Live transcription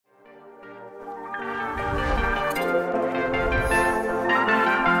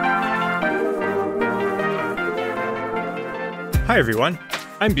Hi everyone,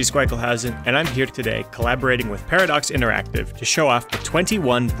 I'm Bsquiklehausen, and I'm here today collaborating with Paradox Interactive to show off the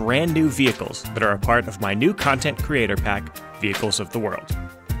 21 brand new vehicles that are a part of my new content creator pack, Vehicles of the World.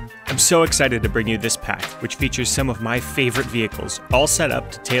 I'm so excited to bring you this pack, which features some of my favorite vehicles, all set up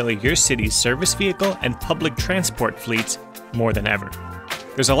to tailor your city's service vehicle and public transport fleets more than ever.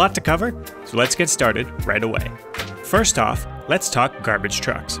 There's a lot to cover, so let's get started right away. First off, let's talk garbage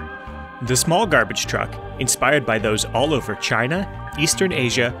trucks. The small garbage truck, inspired by those all over China, Eastern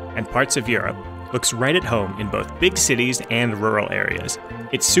Asia, and parts of Europe, looks right at home in both big cities and rural areas.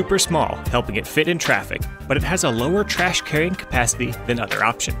 It's super small, helping it fit in traffic, but it has a lower trash carrying capacity than other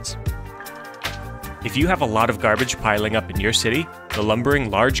options. If you have a lot of garbage piling up in your city, the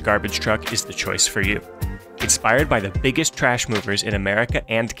lumbering large garbage truck is the choice for you. Inspired by the biggest trash movers in America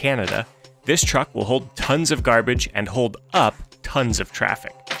and Canada, this truck will hold tons of garbage and hold up tons of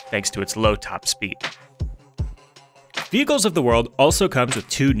traffic, thanks to its low top speed. Vehicles of the World also comes with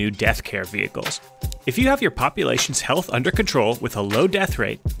two new death care vehicles. If you have your population's health under control with a low death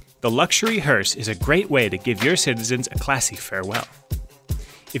rate, the luxury hearse is a great way to give your citizens a classy farewell.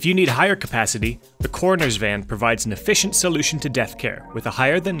 If you need higher capacity, the coroner's van provides an efficient solution to death care with a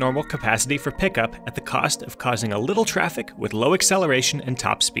higher than normal capacity for pickup at the cost of causing a little traffic with low acceleration and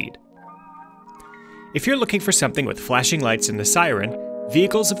top speed. If you're looking for something with flashing lights and a siren,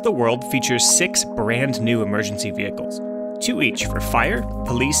 Vehicles of the World features 6 brand new emergency vehicles, 2 each for fire,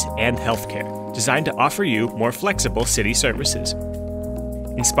 police, and healthcare, designed to offer you more flexible city services.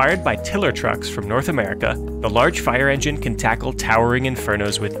 Inspired by tiller trucks from North America, the large fire engine can tackle towering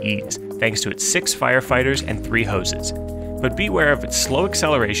infernos with ease, thanks to its 6 firefighters and 3 hoses. But beware of its slow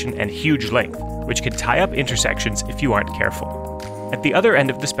acceleration and huge length, which can tie up intersections if you aren't careful. At the other end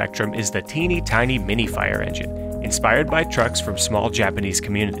of the spectrum is the teeny tiny mini fire engine, inspired by trucks from small Japanese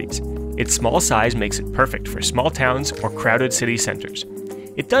communities. Its small size makes it perfect for small towns or crowded city centers.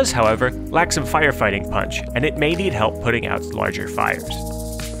 It does, however, lack some firefighting punch, and it may need help putting out larger fires.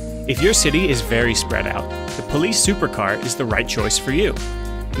 If your city is very spread out, the police supercar is the right choice for you.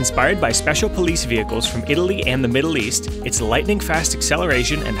 Inspired by special police vehicles from Italy and the Middle East, its lightning-fast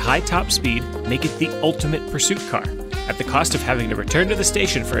acceleration and high top speed make it the ultimate pursuit car, at the cost of having to return to the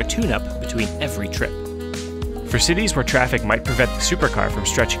station for a tune-up between every trip. For cities where traffic might prevent the supercar from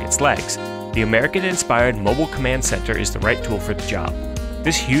stretching its legs, the American-inspired Mobile Command Center is the right tool for the job.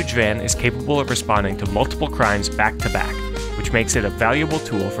 This huge van is capable of responding to multiple crimes back-to-back, which makes it a valuable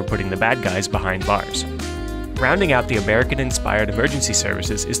tool for putting the bad guys behind bars. Rounding out the American-inspired emergency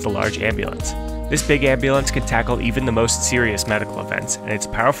services is the large ambulance. This big ambulance can tackle even the most serious medical events, and its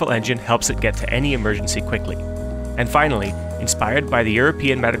powerful engine helps it get to any emergency quickly. And finally, inspired by the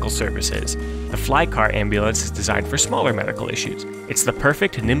European medical services, the Flycar ambulance is designed for smaller medical issues. It's the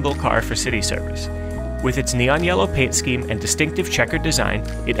perfect nimble car for city service. With its neon yellow paint scheme and distinctive checkered design,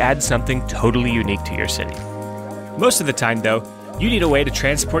 it adds something totally unique to your city. Most of the time, though, you need a way to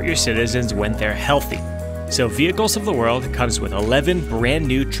transport your citizens when they're healthy. So Vehicles of the World comes with 11 brand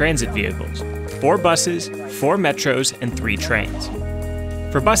new transit vehicles, 4 buses, 4 metros, and 3 trains.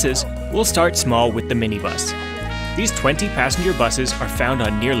 For buses, we'll start small with the minibus. These 20-passenger buses are found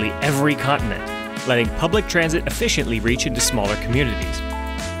on nearly every continent, letting public transit efficiently reach into smaller communities.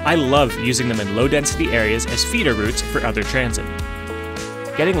 I love using them in low-density areas as feeder routes for other transit.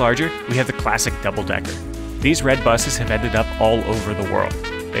 Getting larger, we have the classic double-decker. These red buses have ended up all over the world.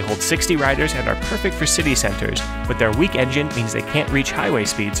 They hold 60 riders and are perfect for city centers, but their weak engine means they can't reach highway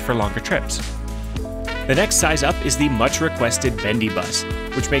speeds for longer trips. The next size up is the much-requested bendy bus,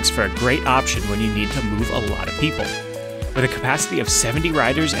 which makes for a great option when you need to move a lot of people. With a capacity of 70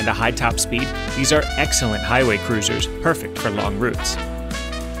 riders and a high top speed, these are excellent highway cruisers, perfect for long routes.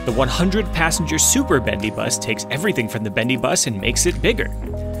 The 100-passenger super bendy bus takes everything from the bendy bus and makes it bigger.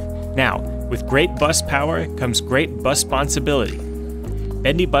 Now, with great bus power comes great bus responsibility.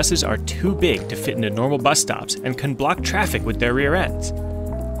 Bendy buses are too big to fit into normal bus stops and can block traffic with their rear ends.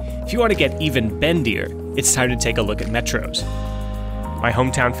 If you want to get even bendier, it's time to take a look at metros. My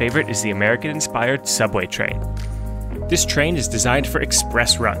hometown favorite is the American-inspired subway train. This train is designed for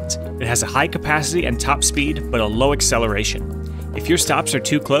express runs. It has a high capacity and top speed, but a low acceleration. If your stops are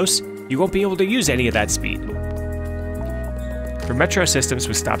too close, you won't be able to use any of that speed. For metro systems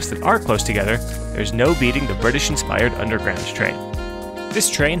with stops that are close together, there's no beating the British-inspired Underground train. This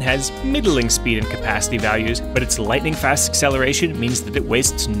train has middling speed and capacity values, but its lightning-fast acceleration means that it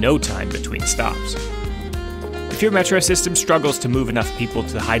wastes no time between stops. If your metro system struggles to move enough people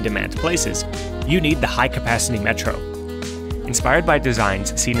to the high-demand places, you need the high-capacity metro. Inspired by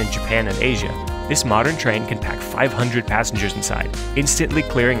designs seen in Japan and Asia, this modern train can pack 500 passengers inside, instantly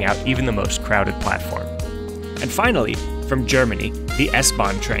clearing out even the most crowded platform. And finally, From Germany, the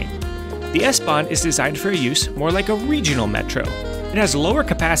S-Bahn train. The S-Bahn is designed for use more like a regional metro. It has lower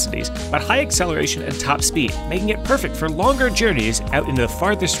capacities, but high acceleration and top speed, making it perfect for longer journeys out into the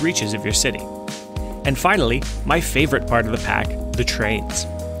farthest reaches of your city. And finally, my favorite part of the pack, the trains.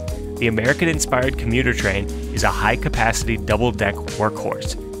 The American-inspired commuter train is a high-capacity double-deck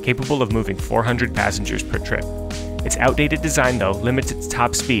workhorse, capable of moving 400 passengers per trip. Its outdated design, though, limits its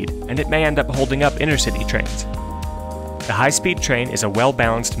top speed, and it may end up holding up intercity trains. The high-speed train is a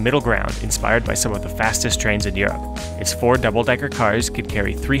well-balanced middle ground inspired by some of the fastest trains in Europe. Its 4 double-decker cars could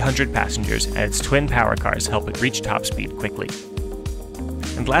carry 300 passengers, and its twin power cars help it reach top speed quickly.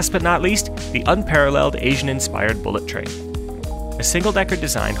 And last but not least, the unparalleled Asian-inspired bullet train. A single-decker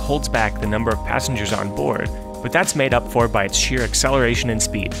design holds back the number of passengers on board, but that's made up for by its sheer acceleration and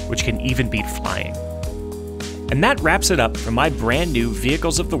speed, which can even beat flying. And that wraps it up for my brand new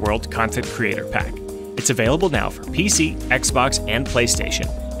Vehicles of the World Content Creator Pack. It's available now for PC, Xbox, and PlayStation,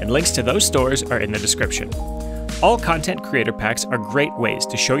 and links to those stores are in the description. All content creator packs are great ways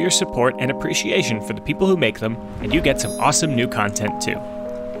to show your support and appreciation for the people who make them, and you get some awesome new content too.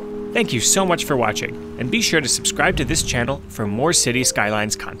 Thank you so much for watching, and be sure to subscribe to this channel for more City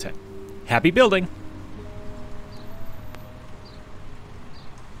Skylines content. Happy building!